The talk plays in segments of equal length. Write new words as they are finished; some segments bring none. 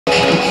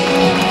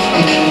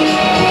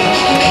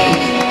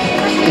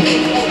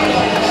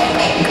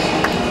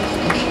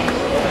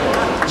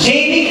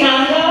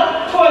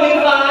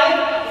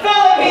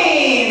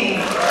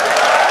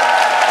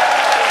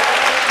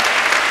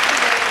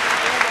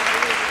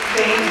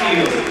Thank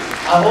you.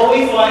 I've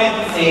always wanted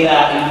to say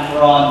that in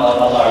front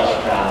of a large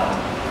crowd.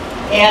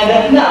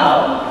 And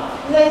now,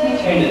 let me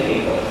turn the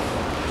tables.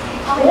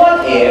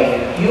 What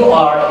if you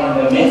are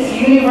in the Miss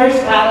Universe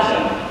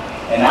pageant,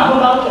 and I'm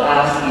about to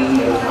ask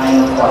you your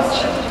final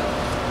question.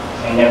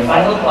 And your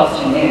final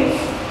question is,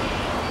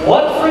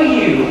 what for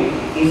you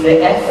is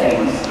the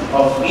essence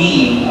of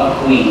being a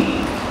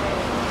queen?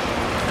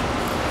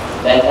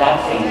 Let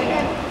that sink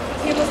in.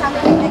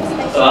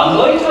 So I'm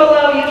going to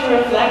allow you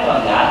to reflect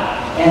on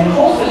that, and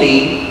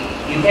hopefully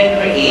you can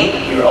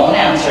create your own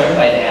answer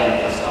by the end of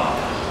this talk.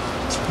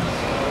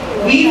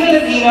 We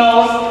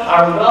Filipinos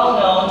are well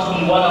known to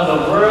be one of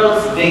the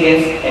world's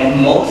biggest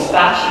and most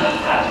passionate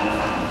pageant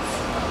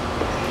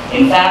fans.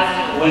 In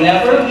fact,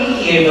 whenever we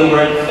hear the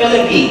word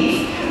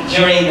Philippines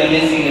during the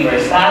Miss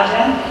Universe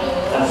pageant,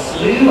 a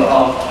slew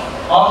of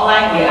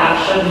online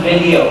reaction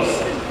videos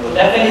will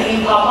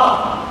definitely pop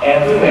up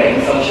everywhere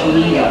in social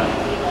media.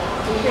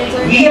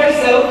 We are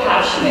so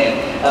passionate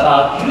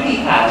about beauty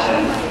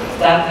pageants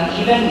that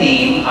we even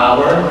name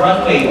our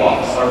runway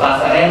walks or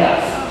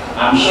pasarelas.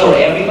 I'm sure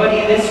everybody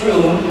in this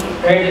room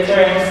heard the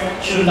terms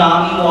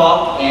tsunami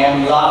walk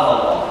and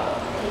lava walk.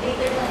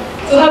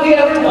 So have you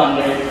ever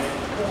wondered,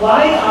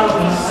 why are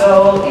we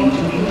so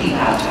into beauty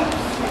pageants?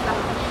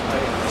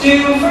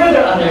 To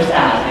further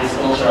understand this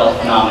cultural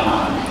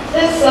phenomenon,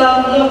 let's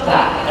look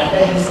back at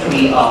the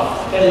history of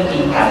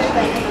Philippine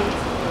pageantry.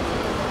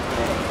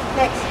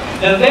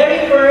 The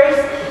very first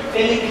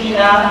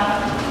Filipina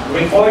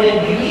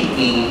recorded beauty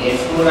queen is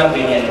Pura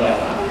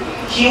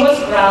Villanueva. She was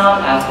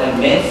crowned as the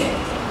Miss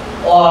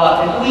or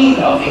the Queen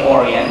of the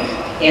Orient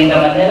in the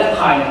Manila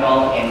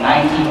Carnival in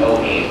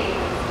 1908.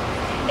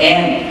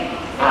 And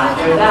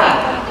after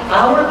that,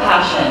 our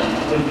passion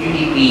with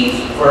beauty queens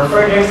were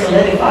further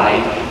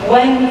solidified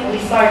when we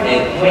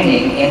started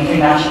winning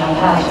international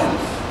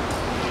pageants.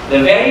 The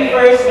very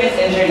first Miss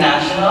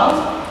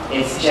International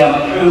is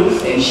Gemma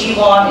Cruz, and she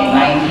won in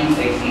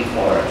 1964.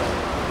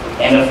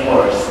 And of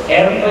course,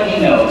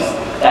 everybody knows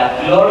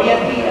that Gloria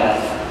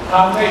Diaz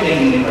conquered the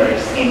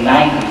universe in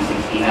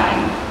 1969.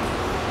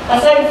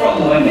 Aside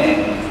from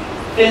women,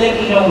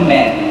 Filipino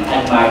men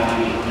admire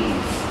beauty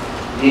queens.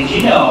 Did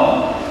you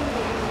know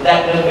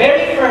that the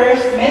very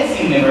first Miss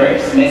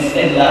Universe, Miss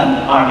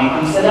Finland, Army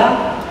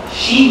Cruzada,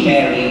 she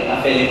married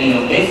a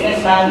Filipino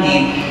businessman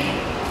named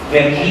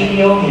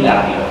Virgilio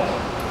Hilario.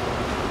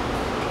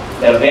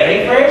 The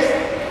very first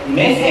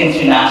Miss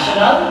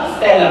International,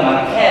 Stella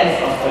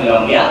Marquez of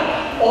Colombia,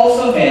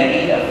 also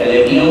married a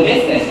Filipino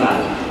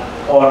businessman,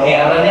 Jorge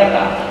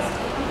Araneta.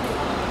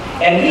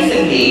 And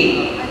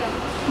recently,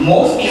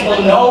 most people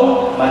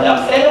know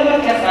Madam Stella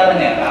Marquez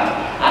Araneta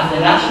as the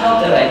National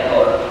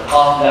Director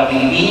of the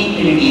Binibining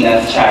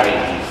Pilipinas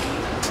Charities.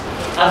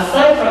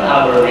 Aside from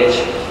our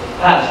rich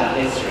pageant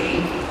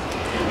history,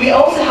 we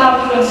also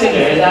have to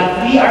consider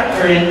that we are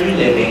currently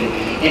living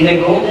in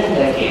the golden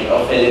decade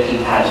of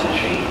Philippine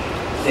pageantry.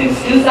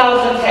 Since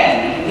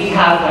 2010, we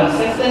have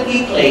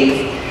consistently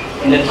placed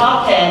in the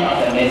top 10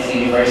 of the Miss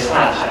Universe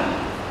pageant.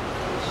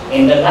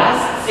 In the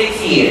last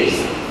 6 years,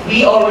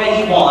 we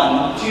already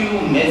won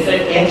 2 Miss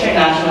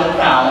International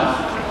crowns,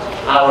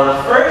 our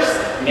first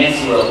Miss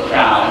World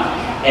crown,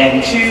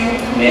 and 2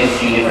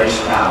 Miss Universe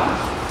crowns.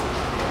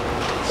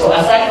 So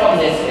aside from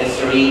this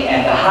history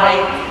and the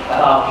hype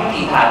about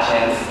beauty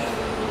pageants,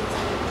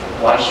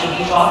 why should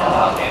we talk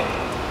about it?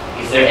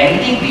 Is there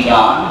anything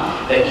beyond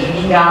the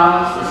evening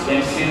gowns, the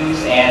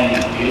swimsuits, and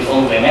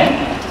beautiful women?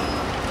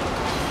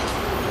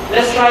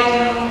 Let's try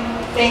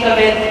to think of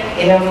it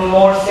in a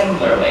more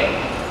simpler way.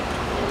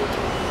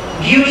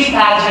 Beauty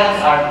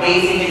pageants are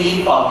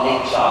basically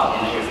public job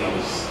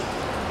interviews.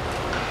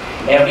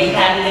 Every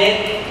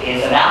candidate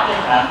is an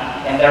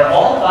applicant, and they're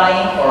all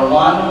vying for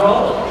one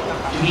role,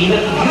 to be the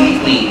beauty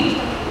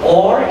queen,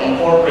 or in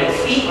corporate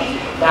speak,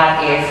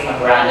 that is a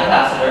brand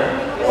ambassador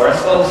or a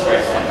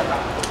spokesperson.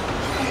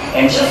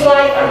 And just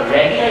like a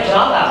regular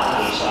job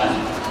application,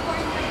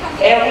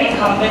 every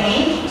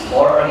company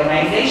or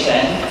organization,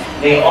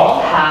 they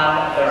all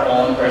have their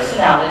own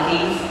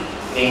personalities,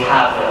 they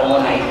have their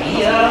own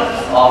ideas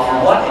of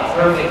what a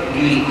perfect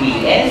beauty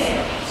queen is,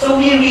 so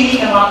we really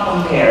cannot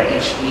compare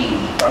each queen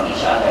from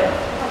each other.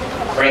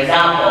 For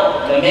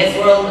example, the Miss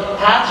World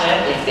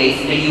pageant is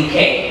based in the UK.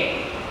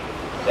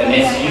 The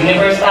Miss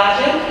Universe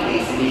pageant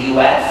is based in the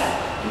US.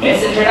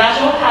 Miss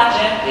International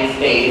pageant is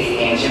based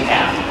in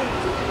Japan.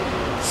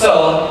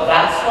 So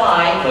that's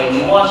why when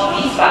you watch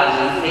these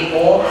pageants, they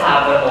all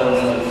have their own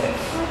nuances.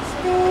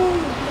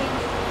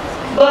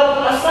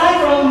 But aside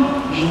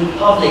from being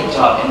public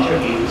job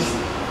interviews,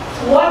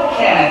 what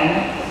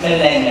can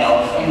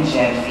millennials and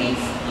Gen Zs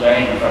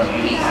learn from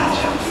beauty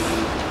pageants?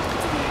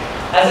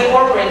 As a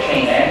corporate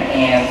trainer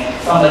and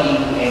somebody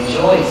who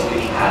enjoys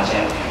beauty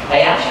pageants,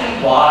 I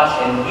actually watch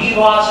and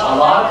rewatch a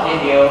lot of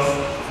videos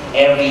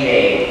every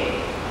day.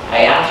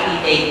 I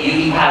actually take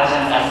beauty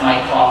pageants as my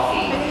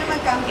coffee.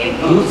 It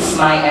boosts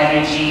my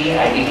energy.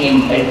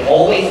 I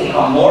always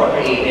become more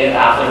creative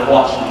after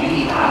watching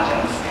beauty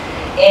pageants.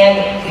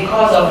 And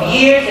because of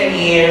years and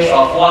years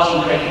of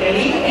watching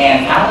critically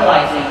and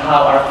analyzing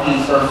how our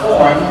queens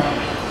perform,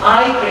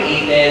 I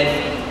created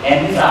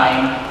and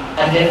designed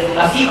a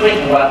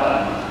secret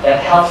weapon that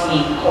helps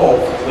me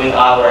cope with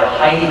our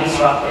highly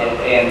disruptive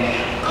and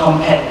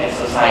competitive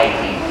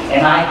society.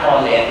 And I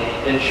call it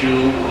the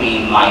True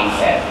Queen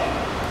Mindset.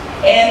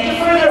 And to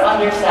further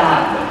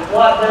understand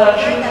what the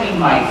True Queen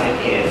Mindset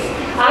is,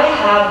 I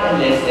have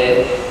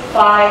enlisted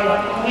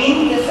 5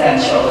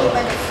 quintessential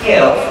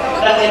skills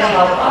that can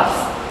help us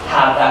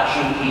have that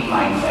True Queen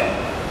Mindset.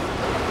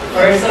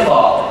 First of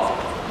all,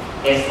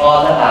 it's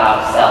all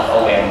about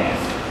self-awareness.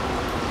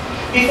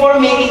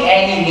 Before making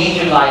any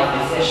major life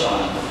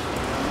decisions,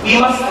 we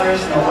must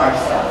first know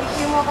ourselves.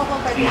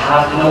 We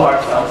have to know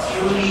ourselves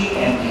truly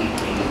and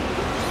deeply.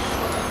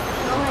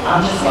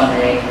 I'm just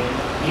wondering,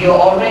 do you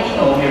already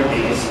know your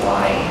biggest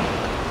why?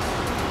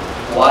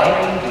 Why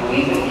are you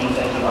doing the things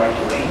that you are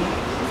doing?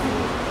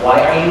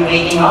 Why are you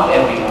waking up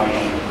every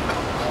morning?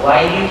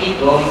 Why do you keep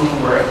going to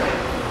work?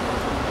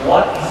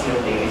 What is your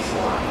biggest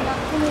why?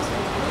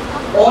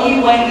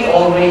 Only when we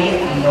already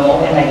know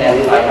and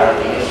identify our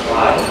biggest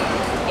why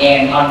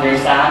and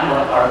understand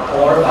what our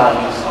core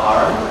values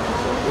are,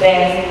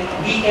 then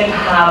we can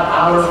have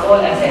our full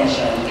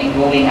attention in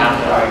going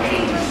after our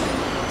dreams.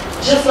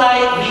 Just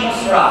like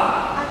Venus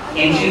Rock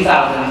in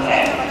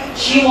 2010.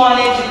 She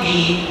wanted to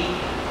be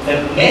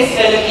the Miss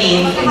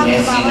Philippines and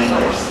Miss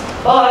Universe,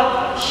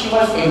 but she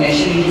was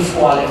initially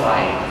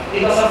disqualified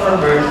because of her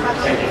birth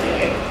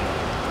certificate.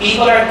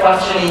 People are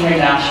questioning her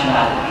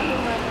nationality,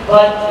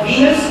 but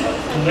Venus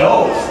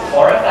knows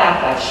for a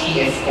fact that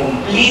she is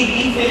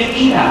completely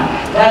Filipina,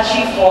 that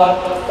she fought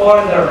for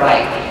the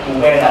right to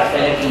wear that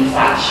Philippine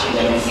sash in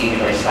the Miss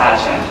Universe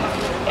pageant.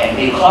 And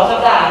because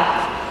of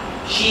that,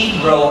 she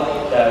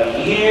broke the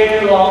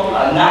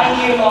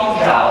 9-year-long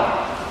drought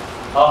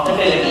of the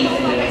Philippines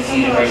in the Miss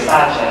Universe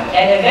pageant,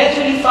 and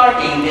eventually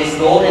starting this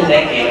golden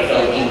decade of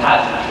Philippine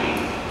pageantry.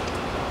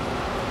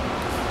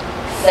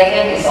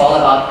 Second is all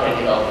about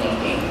critical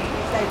thinking.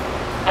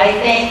 I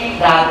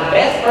think that the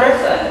best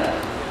person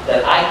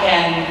that I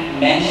can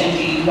mention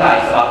to you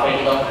guys about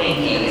critical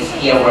thinking is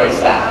Pia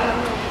Wurzbach.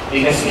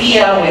 Because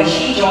Pia, when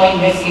she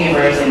joined Miss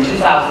Universe in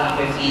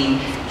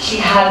 2015, she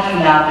had to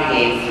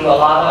navigate through a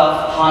lot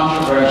of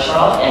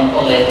controversial and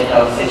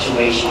political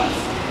situations.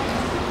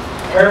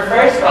 Her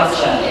first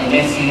question in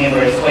Miss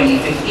Universe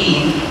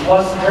 2015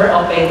 was her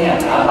opinion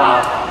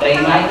about the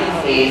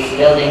United States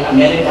building a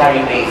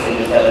military base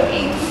in the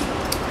Philippines.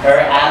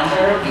 Her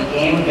answer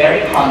became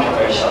very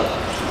controversial,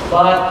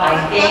 but I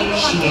think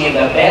she gave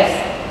the best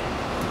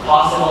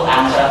possible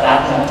answer at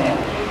that moment.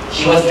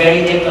 She was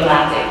very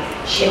diplomatic.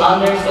 She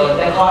understood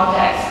the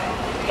context.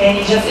 Can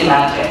you just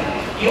imagine?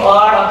 You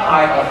are a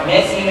part of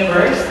Miss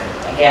Universe,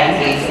 again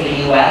based in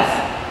the US.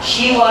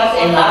 She was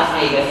in Las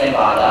Vegas,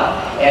 Nevada,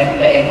 and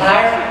the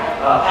entire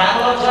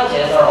panel of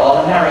judges are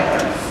all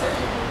Americans.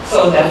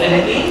 So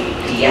definitely,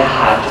 Pia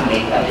had to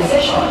make a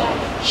decision.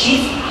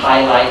 She's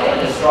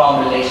highlighted the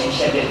strong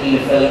relationship between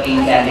the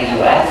Philippines and the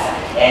US,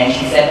 and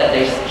she said that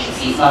she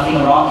sees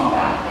nothing wrong in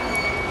that.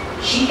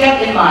 She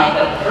kept in mind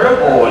that her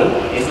goal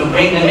is to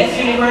bring the Miss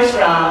Universe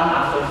crown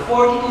after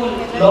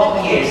 42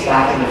 long years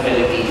back in the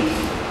Philippines.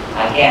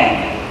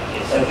 Again,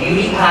 it's a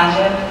beauty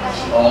pageant,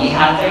 she only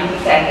had 30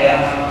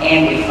 seconds,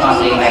 and it's not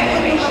the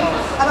United Nations.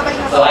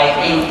 So I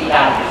think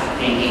that is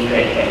thinking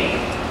critically.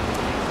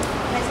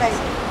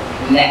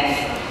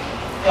 Next,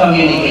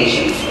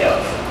 communication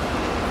skills.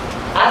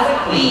 As a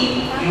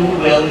queen, you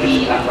will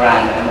be a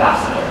brand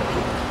ambassador,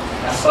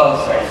 a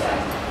spokesperson.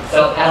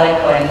 So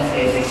eloquence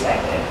is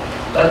expected.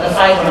 But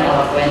aside from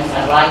eloquence,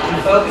 I'd like to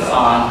focus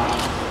on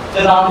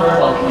the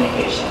nonverbal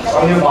communications,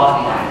 or your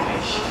body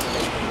language.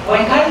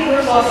 When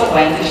Canta also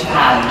went to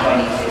Japan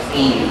in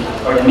 2016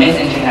 for the Miss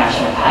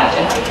International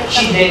pageant,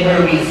 she did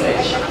her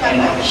research,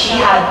 and she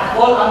had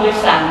full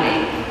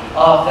understanding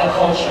of the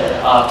culture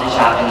of the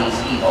Japanese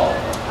people.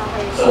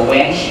 So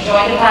when she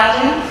joined the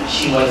pageant,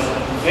 she was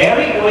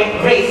very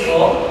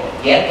graceful,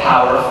 yet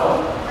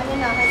powerful,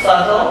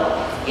 subtle,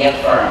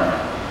 yet firm.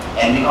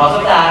 And because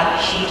of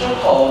that, she took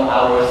home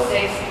our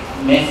 6th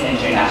Miss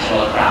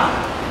International crown.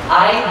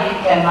 I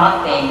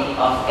cannot think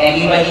of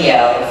anybody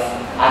else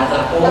as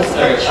a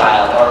poster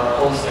child or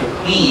poster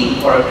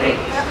queen for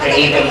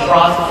creative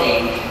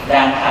processing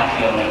than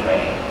Catriona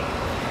Gray.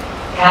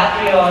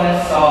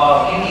 Catriona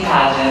saw beauty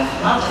pageants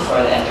not just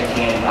for the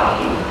entertainment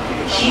value.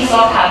 She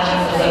saw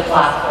pageants as a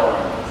platform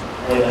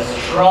with a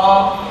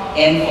strong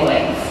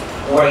influence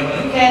where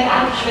you can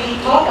actually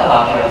talk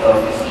about your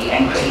advocacy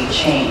and create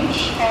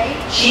change.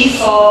 She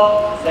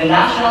saw the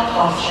national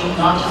costume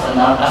not just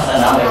as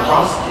another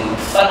costume,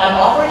 but an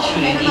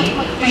opportunity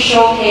to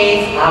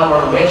showcase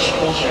our rich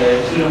culture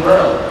to the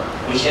world,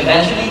 which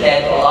eventually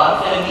led to a lot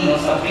of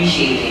Filipinos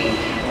appreciating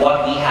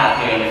what we have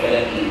here in the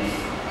Philippines.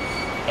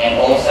 And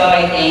also,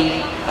 I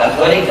think a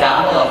good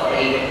example of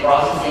creative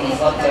processing is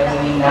what they're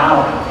doing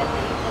now.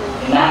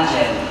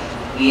 Imagine,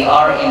 we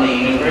are in the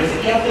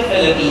University of the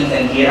Philippines,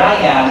 and here I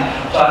am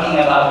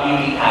talking about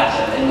beauty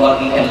pageants and what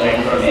we can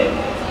learn from it.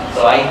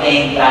 So I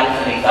think that is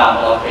an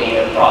example of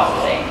creative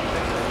processing.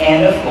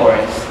 And of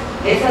course,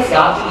 this has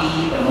got to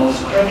be the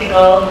most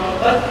critical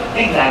but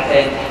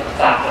neglected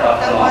factor of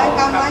them all: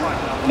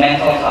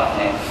 mental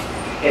toughness.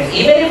 Because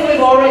even if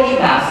we've already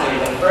mastered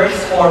the first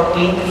 4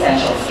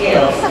 quintessential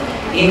skills,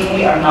 if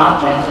we are not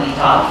mentally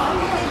tough,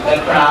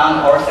 the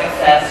crown or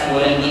success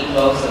wouldn't be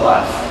close to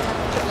us.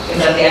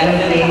 Because at the end of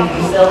the day,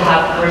 we still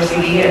have to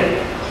persevere.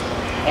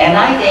 And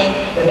I think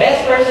the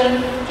best person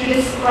to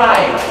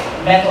describe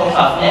mental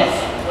toughness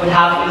would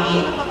have to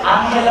be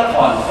Angela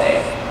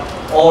Ponce,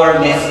 or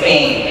Miss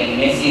Spain in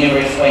Miss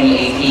Universe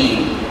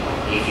 2018.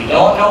 If you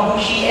don't know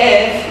who she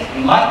is,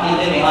 you might be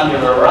living under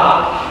a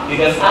rock,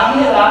 because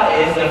Angela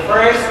is the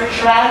first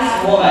trans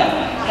woman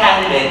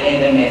candidate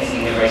in the Miss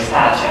Universe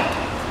pageant.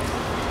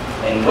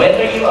 And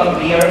whether you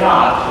agree or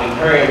not with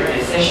her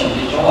decision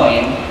to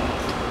join,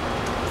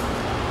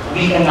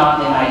 we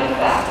cannot deny the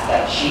fact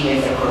that she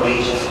is a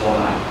courageous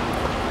woman.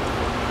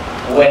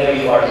 Whether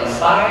you are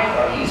inspired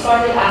or you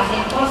started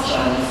asking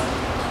questions,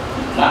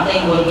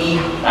 nothing would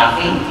be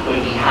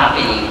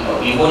happening, or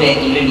we wouldn't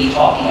even be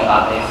talking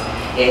about this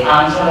if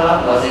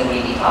Angela wasn't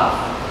really tough.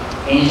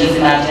 Can you just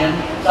imagine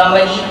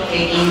somebody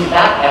taking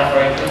that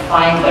effort to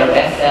find their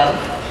best self,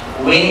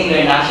 winning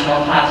their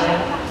national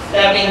pageant,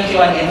 stepping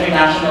to an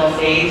international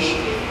stage?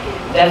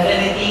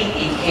 Definitely,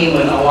 it came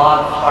with a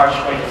lot of harsh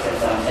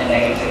criticisms and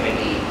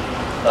negativity.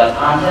 But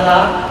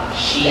Angela,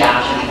 she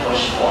actually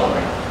pushed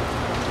forward.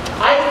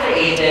 I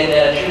created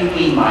the True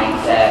Queen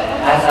mindset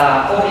as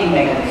a coping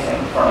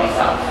mechanism for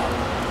myself.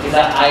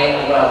 Because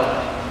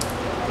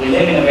we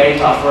live in a very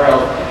tough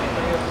world.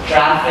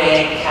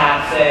 Traffic,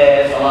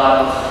 taxes, a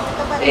lot of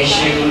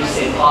issues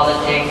in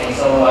politics, and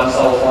so on and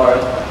so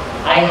forth.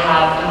 I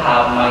have to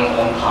have my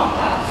own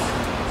compass.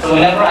 So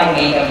whenever I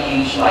make a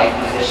huge life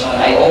decision,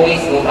 I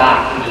always go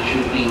back to the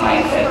True Queen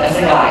mindset as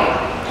a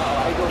guide.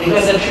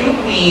 Because a true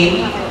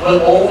queen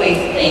will always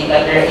think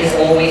that there is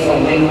always a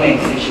win-win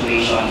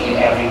situation in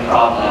every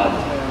problem.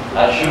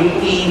 A true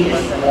queen is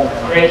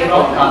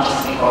critical, not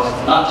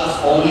just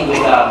only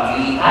with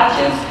beauty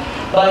pageants,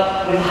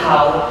 but with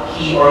how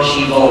he or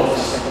she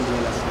votes.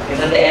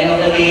 Because at the end of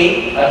the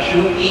day, a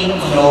true queen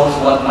knows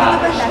what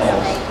matters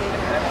most.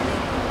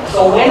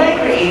 So when I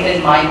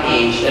created my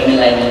page, The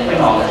Millennial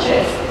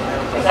Chronologist,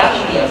 it's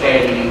actually a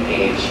fairly new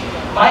page.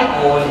 My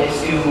goal is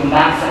to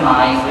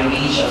maximize the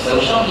reach of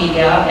social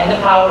media and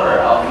the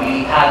power of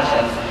beauty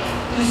pageants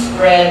to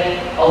spread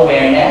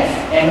awareness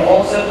and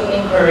also to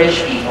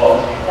encourage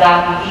people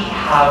that we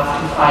have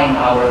to find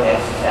our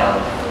best self.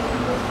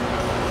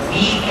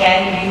 We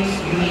can use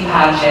beauty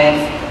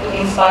pageants to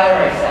inspire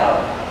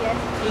ourselves,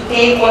 to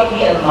take what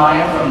we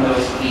admire from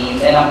those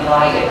queens and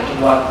apply it to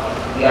what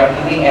we are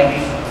doing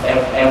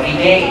every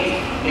day.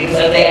 Because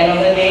at the end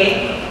of the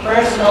day,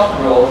 personal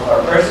growth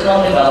or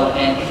personal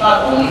development is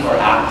not only for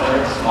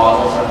actors,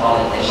 models, or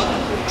politicians.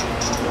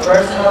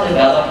 Personal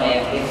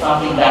development is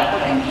something that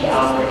can be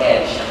our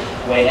edge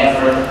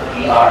whenever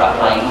we are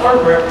applying for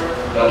work,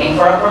 looking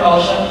for a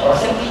promotion, or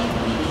simply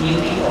meeting new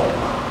people.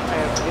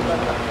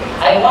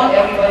 I want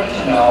everybody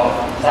to know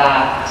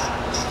that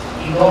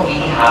you don't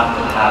really have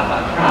to have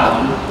a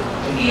crown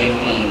to be a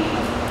queen,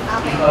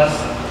 because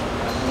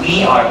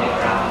we are the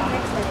crown.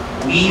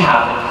 We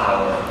have the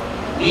power.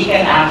 We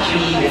can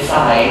actually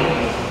decide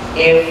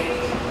if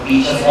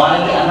we just want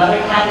to be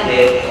another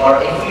candidate or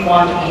if we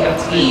want to be a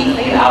queen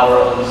in our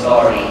own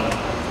story.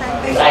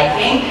 Because I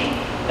think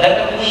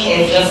that a queen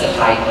is just a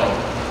title,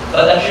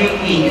 but a true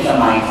queen is a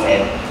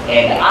mindset.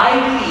 And I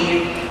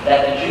believe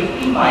that the true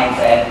queen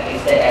mindset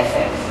is the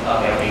essence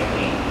of every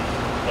queen.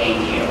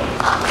 Thank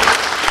you.